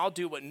saying, I'll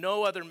do what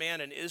no other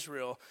man in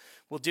Israel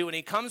will do. And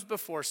he comes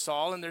before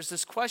Saul, and there's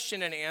this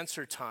question and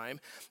answer time.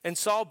 And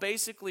Saul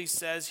basically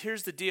says,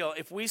 here's the deal.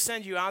 If we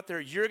send you out there,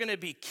 you're going to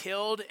be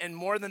killed. And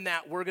more than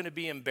that, we're going to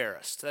be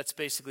embarrassed. That's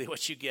basically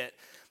what you get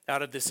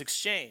out of this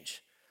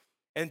exchange.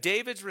 And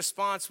David's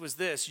response was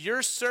this: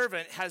 your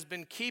servant has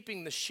been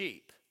keeping the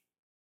sheep.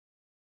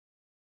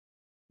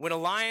 When a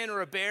lion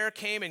or a bear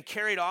came and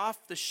carried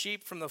off the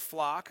sheep from the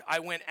flock, I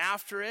went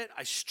after it,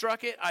 I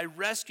struck it, I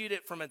rescued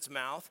it from its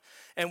mouth.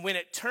 And when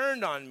it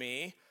turned on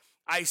me,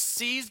 I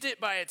seized it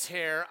by its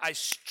hair, I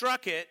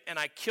struck it, and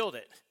I killed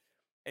it.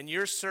 And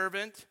your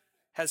servant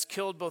has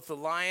killed both the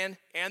lion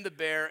and the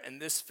bear,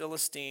 and this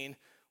Philistine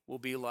will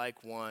be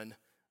like one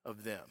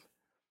of them.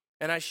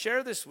 And I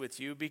share this with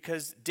you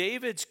because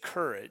David's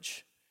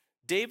courage,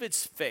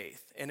 David's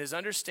faith, and his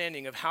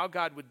understanding of how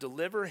God would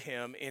deliver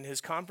him in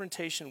his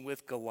confrontation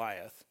with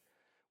Goliath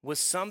was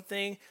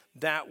something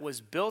that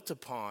was built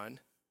upon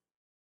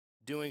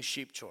doing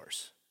sheep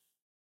chores.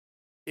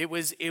 It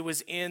was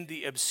in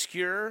the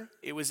obscure,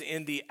 it was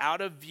in the out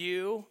of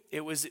view,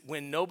 it was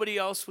when nobody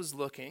else was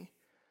looking,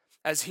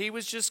 as he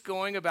was just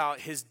going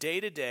about his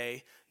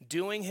day-to-day,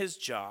 doing his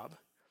job,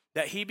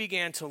 that he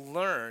began to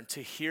learn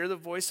to hear the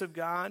voice of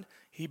God.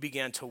 He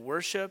began to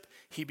worship,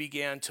 he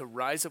began to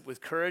rise up with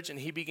courage, and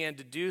he began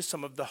to do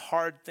some of the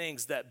hard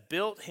things that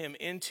built him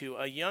into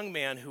a young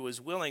man who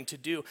was willing to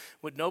do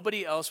what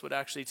nobody else would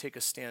actually take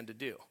a stand to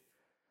do.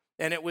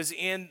 And it was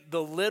in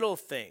the little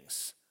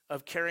things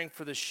of caring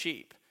for the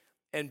sheep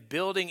and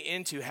building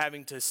into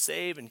having to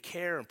save and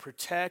care and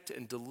protect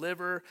and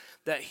deliver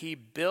that he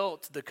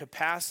built the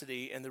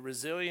capacity and the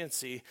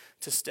resiliency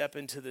to step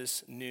into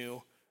this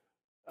new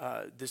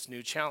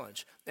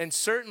challenge. And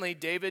certainly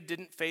David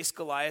didn't face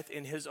Goliath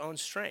in his own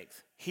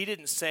strength. He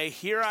didn't say,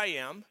 here I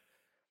am,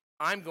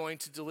 I'm going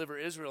to deliver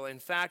Israel. In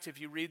fact,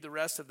 if you read the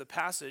rest of the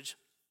passage,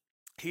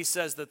 he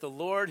says that the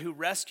Lord who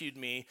rescued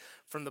me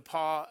from the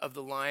paw of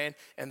the lion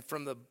and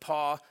from the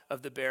paw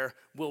of the bear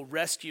will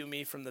rescue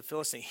me from the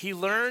Philistine. He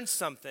learned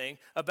something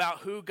about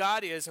who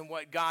God is and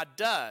what God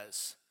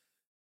does.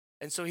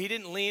 And so he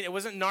didn't lean, it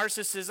wasn't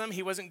narcissism,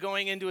 he wasn't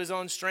going into his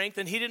own strength,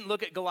 and he didn't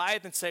look at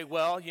Goliath and say,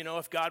 well,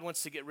 if God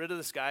wants to get rid of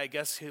this guy, I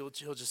guess he'll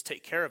just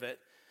take care of it.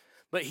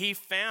 But he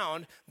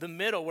found the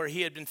middle where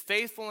he had been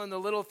faithful in the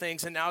little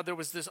things, and now there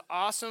was this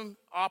awesome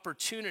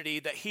opportunity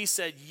that he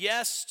said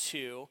yes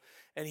to,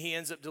 and he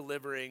ends up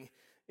delivering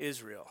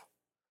Israel.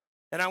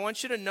 And I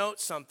want you to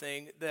note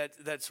something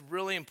that's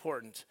really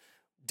important.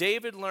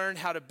 David learned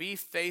how to be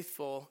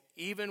faithful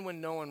even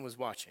when no one was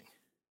watching.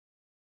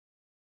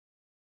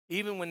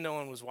 Even when no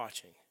one was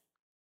watching.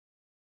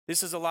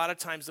 This is a lot of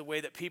times the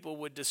way that people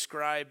would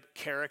describe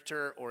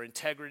character or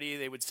integrity.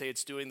 They would say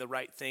it's doing the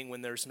right thing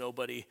when there's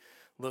nobody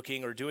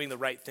looking, or doing the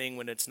right thing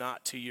when it's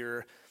not to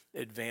your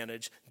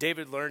advantage.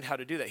 David learned how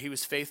to do that. He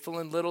was faithful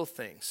in little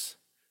things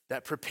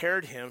that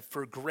prepared him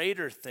for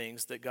greater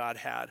things that God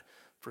had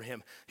for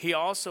him. He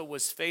also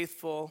was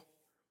faithful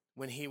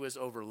when he was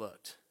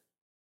overlooked.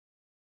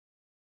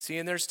 See,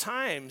 and there's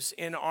times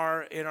in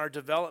our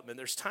development,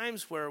 there's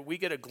times where we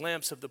get a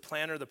glimpse of the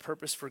plan or the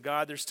purpose for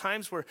God. There's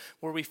times where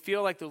we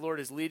feel like the Lord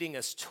is leading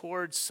us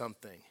towards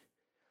something,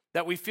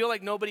 that we feel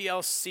like nobody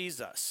else sees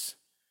us.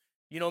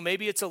 You know,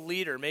 maybe it's a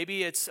leader,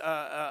 maybe it's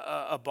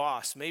a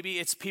boss, maybe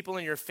it's people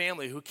in your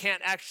family who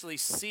can't actually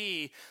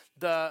see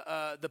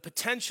the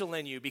potential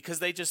in you because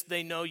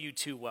they know you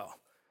too well.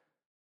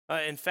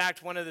 In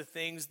fact, one of the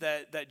things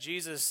that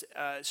Jesus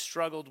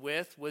struggled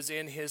with was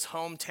in his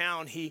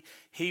hometown.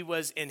 He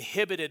was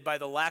inhibited by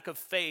the lack of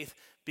faith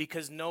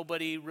because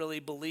nobody really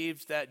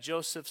believed that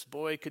Joseph's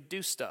boy could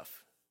do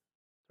stuff.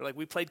 They're like,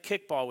 we played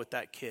kickball with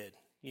that kid,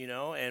 you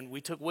know, and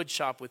we took wood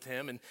shop with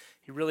him, and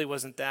he really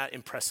wasn't that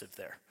impressive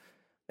there.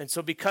 And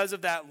so because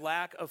of that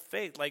lack of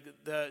faith, like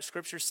the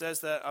scripture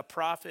says that a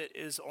prophet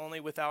is only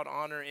without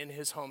honor in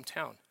his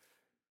hometown.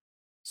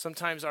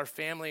 Sometimes our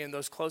family and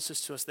those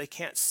closest to us, they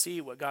can't see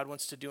what God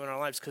wants to do in our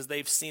lives because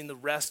they've seen the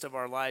rest of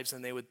our lives,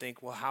 and they would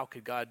think, well, how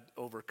could God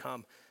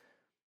overcome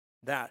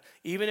that?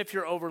 Even if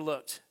you're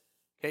overlooked,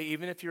 okay,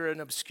 even if you're in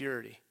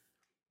obscurity,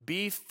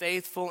 be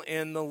faithful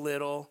in the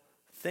little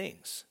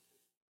things.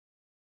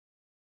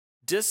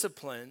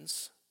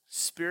 Disciplines,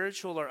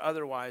 spiritual or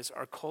otherwise,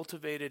 are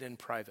cultivated in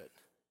private.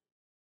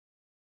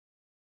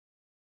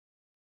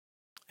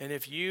 And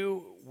if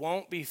you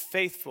won't be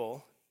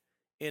faithful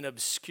in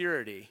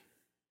obscurity,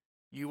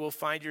 you will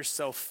find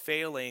yourself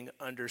failing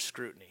under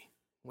scrutiny.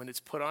 When it's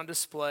put on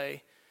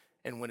display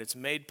and when it's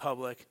made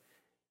public,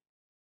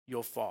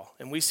 you'll fall.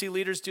 And we see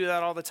leaders do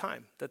that all the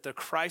time, that the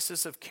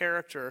crisis of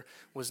character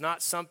was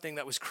not something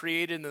that was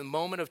created in the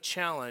moment of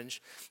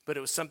challenge, but it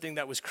was something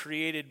that was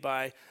created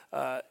by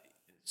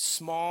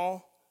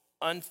small,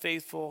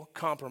 unfaithful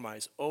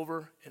compromise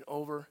over and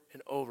over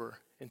and over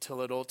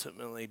until it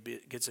ultimately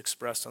gets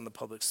expressed on the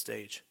public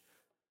stage.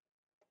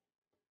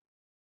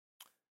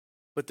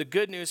 But the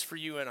good news for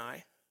you and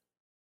I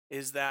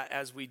is that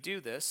as we do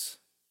this,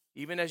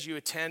 even as you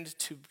attend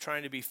to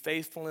trying to be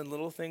faithful in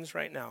little things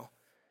right now,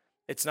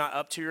 it's not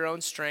up to your own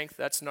strength.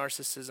 That's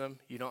narcissism.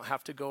 You don't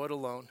have to go it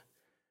alone.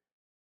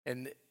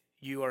 And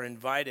you are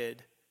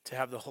invited to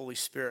have the Holy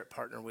Spirit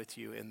partner with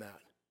you in that.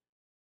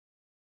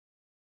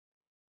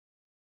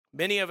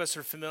 Many of us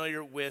are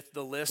familiar with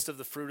the list of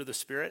the fruit of the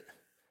Spirit,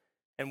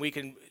 and we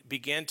can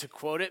begin to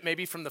quote it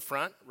maybe from the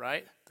front,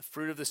 right? The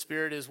fruit of the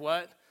Spirit is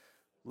what?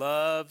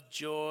 Love,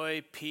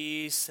 joy,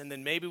 peace, and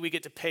then maybe we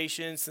get to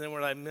patience, and then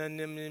we're like,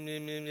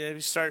 we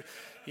start,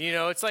 you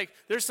know, it's like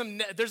there's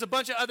a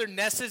bunch of other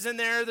nesses in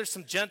there. There's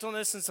some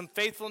gentleness and some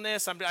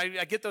faithfulness.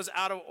 I get those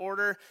out of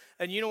order,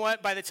 and you know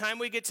what? By the time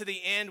we get to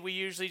the end, we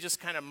usually just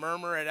kind of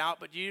murmur it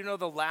out. But you know,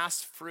 the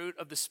last fruit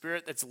of the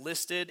Spirit that's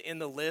listed in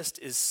the list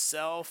is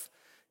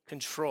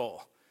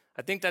self-control.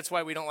 I think that's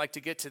why we don't like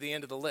to get to the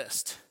end of the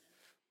list,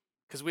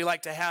 because we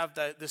like to have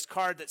this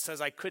card that says,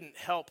 I couldn't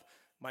help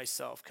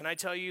myself. Can I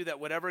tell you that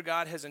whatever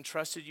God has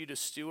entrusted you to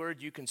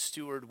steward, you can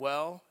steward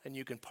well, and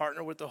you can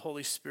partner with the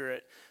Holy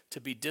Spirit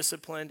to be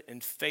disciplined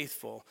and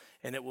faithful,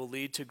 and it will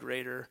lead to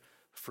greater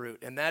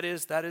fruit. And that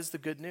is the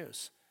good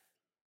news.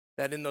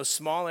 That in those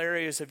small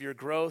areas of your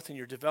growth and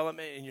your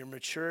development and your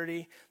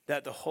maturity,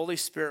 that the Holy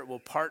Spirit will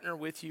partner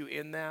with you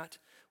in that,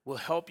 will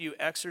help you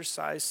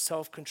exercise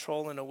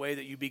self-control in a way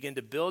that you begin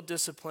to build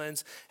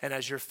disciplines, and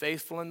as you're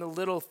faithful in the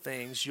little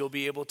things, you'll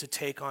be able to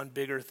take on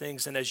bigger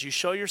things. And as you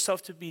show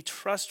yourself to be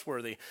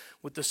trustworthy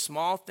with the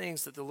small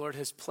things that the Lord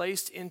has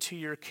placed into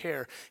your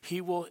care,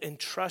 He will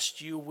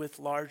entrust you with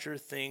larger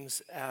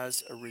things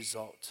as a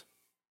result.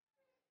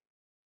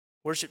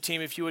 Worship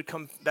team, if you would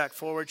come back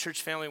forward.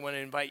 Church family, I want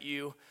to invite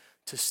you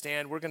to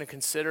stand. We're going to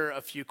consider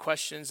a few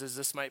questions as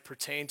this might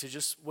pertain to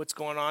just what's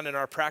going on in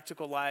our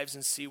practical lives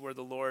and see where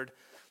the Lord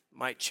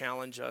might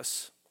challenge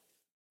us.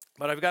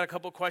 But I've got a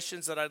couple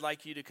questions that I'd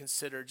like you to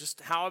consider. Just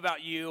how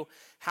about you?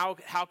 How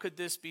could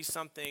this be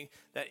something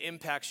that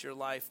impacts your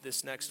life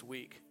this next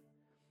week?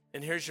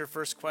 And here's your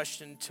first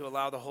question to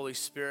allow the Holy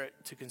Spirit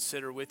to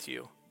consider with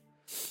you.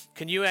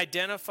 Can you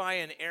identify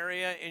an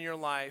area in your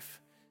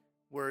life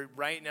where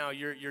right now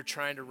you're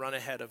trying to run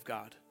ahead of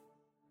God?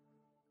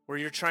 Where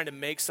you're trying to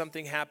make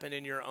something happen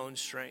in your own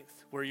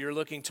strength? Where you're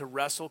looking to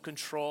wrestle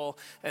control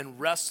and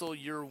wrestle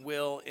your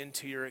will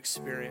into your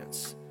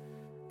experience?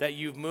 That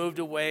you've moved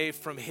away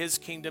from His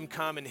kingdom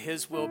come and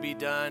His will be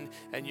done,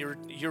 and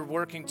you're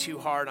working too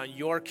hard on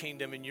your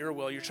kingdom and your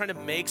will. You're trying to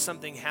make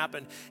something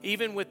happen,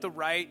 even with the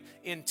right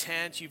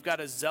intent. You've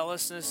got a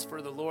zealousness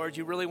for the Lord.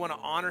 You really want to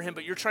honor Him,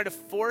 but you're trying to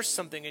force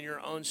something in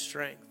your own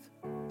strength.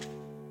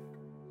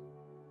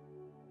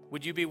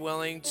 Would you be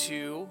willing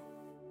to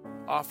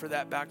offer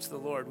that back to the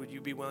Lord? Would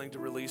you be willing to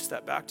release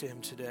that back to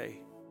him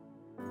today?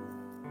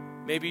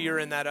 Maybe you're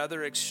in that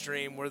other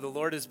extreme where the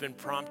Lord has been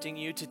prompting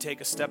you to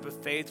take a step of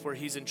faith, where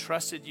he's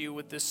entrusted you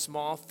with this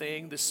small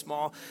thing,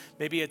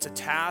 maybe it's a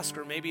task,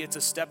 or maybe it's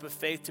a step of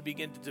faith to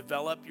begin to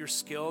develop your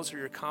skills or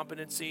your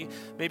competency.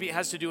 Maybe it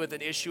has to do with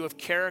an issue of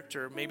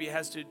character. Maybe it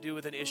has to do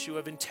with an issue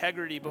of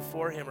integrity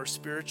before him or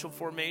spiritual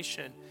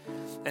formation.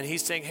 And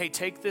he's saying, hey,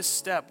 take this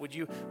step. Would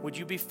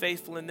you be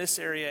faithful in this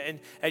area?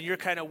 And you're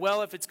kind of,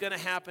 well, if it's going to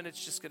happen,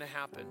 it's just going to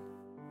happen.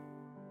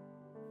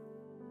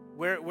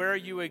 Where are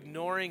you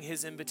ignoring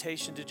his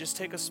invitation to just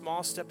take a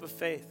small step of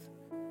faith?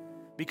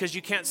 Because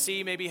you can't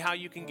see maybe how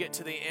you can get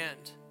to the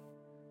end.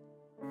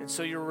 And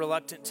so you're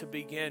reluctant to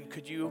begin.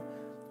 Could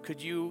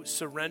you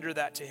surrender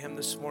that to him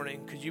this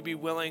morning? Could you be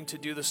willing to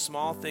do the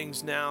small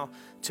things now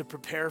to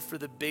prepare for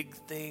the big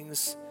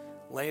things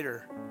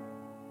later?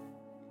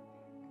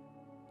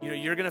 You know,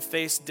 you're going to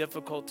face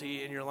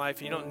difficulty in your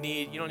life. You don't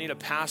need a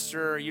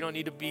pastor, or you don't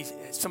need to be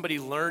somebody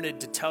learned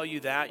to tell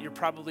you that. You're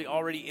probably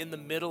already in the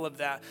middle of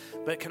that.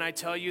 But can I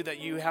tell you that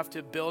you have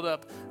to build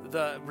up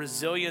the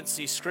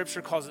resiliency,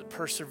 Scripture calls it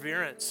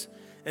perseverance,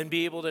 and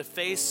be able to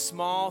face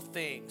small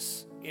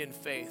things in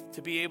faith,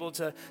 to be able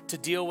to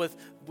deal with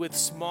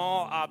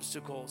small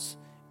obstacles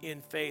in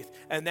faith.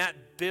 And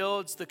that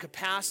builds the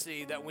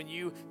capacity that when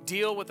you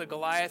deal with a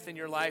Goliath in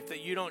your life,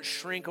 that you don't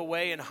shrink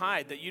away and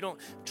hide, that you don't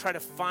try to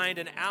find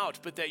an out,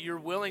 but that you're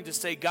willing to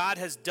say, God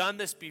has done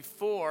this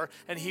before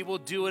and he will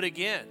do it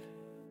again.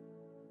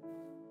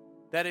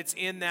 That it's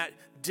in that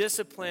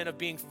discipline of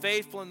being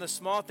faithful in the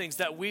small things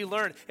that we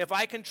learn. If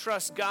I can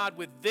trust God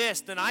with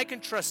this, then I can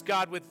trust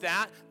God with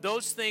that.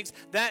 Those things,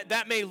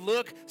 that may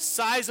look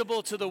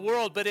sizable to the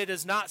world, but it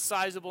is not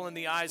sizable in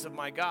the eyes of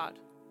my God.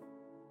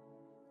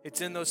 It's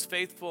in those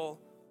faithful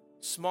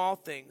small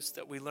things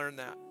that we learn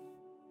that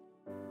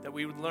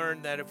we would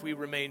learn that if we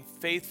remain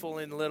faithful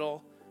in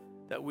little,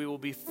 that we will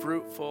be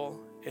fruitful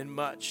in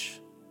much.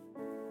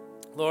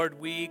 Lord,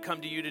 we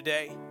come to you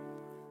today.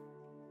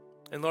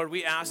 And Lord,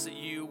 we ask that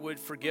you would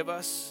forgive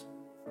us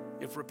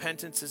if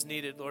repentance is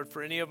needed. Lord,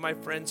 for any of my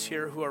friends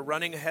here who are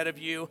running ahead of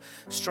you,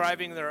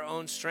 striving their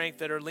own strength,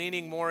 that are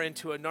leaning more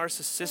into a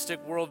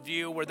narcissistic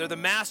worldview where they're the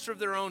master of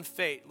their own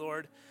fate,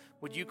 Lord,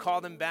 would you call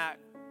them back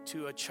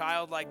to a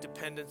childlike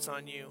dependence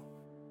on you?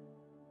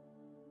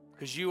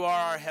 Because you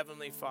are our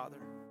Heavenly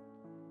Father,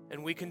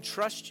 and we can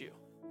trust you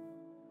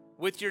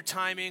with your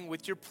timing,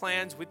 with your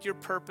plans, with your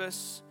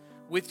purpose,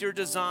 with your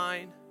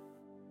design.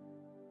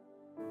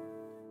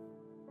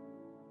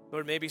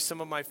 Lord, maybe some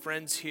of my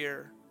friends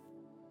here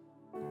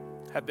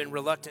have been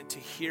reluctant to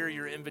hear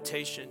your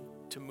invitation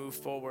to move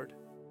forward.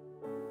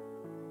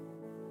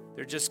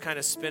 They're just kind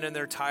of spinning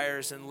their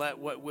tires and let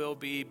what will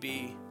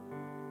be.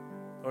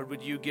 Lord,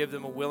 would you give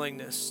them a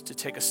willingness to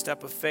take a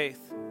step of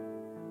faith?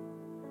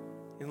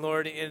 And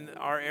Lord, in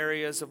our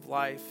areas of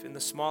life, in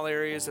the small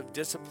areas of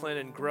discipline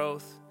and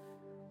growth,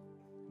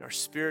 in our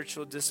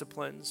spiritual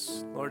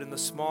disciplines, Lord, in the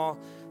small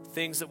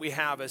things that we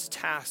have as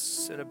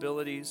tasks and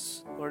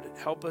abilities, Lord,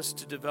 help us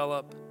to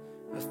develop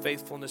a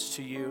faithfulness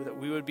to you, that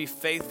we would be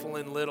faithful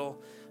in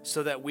little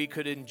so that we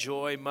could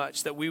enjoy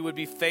much, that we would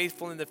be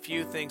faithful in the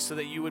few things so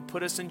that you would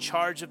put us in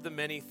charge of the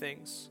many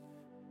things,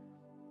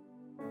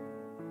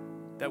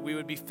 that we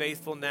would be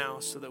faithful now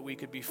so that we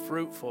could be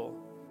fruitful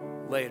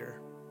later.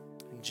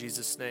 In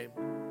Jesus' name,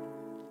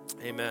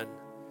 amen.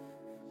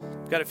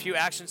 We've got a few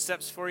action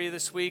steps for you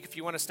this week. If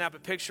you want to snap a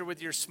picture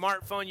with your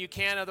smartphone, you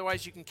can.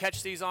 Otherwise, you can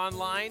catch these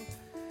online.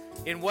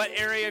 In what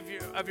area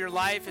of your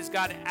life is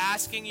God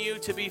asking you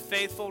to be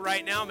faithful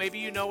right now? Maybe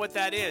you know what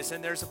that is,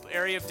 and there's an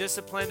area of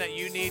discipline that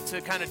you need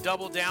to kind of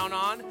double down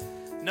on.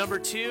 Number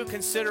 2,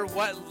 consider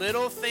what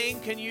little thing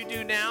can you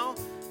do now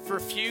for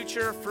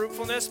future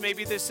fruitfulness.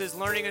 Maybe this is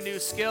learning a new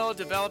skill,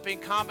 developing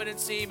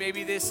competency.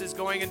 Maybe this is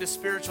going into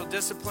spiritual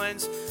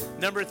disciplines.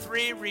 Number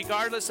 3,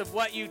 regardless of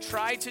what you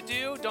try to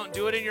do, don't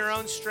do it in your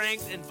own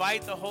strength.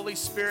 Invite the Holy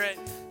Spirit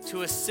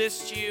to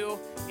assist you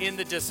in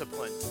the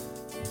discipline.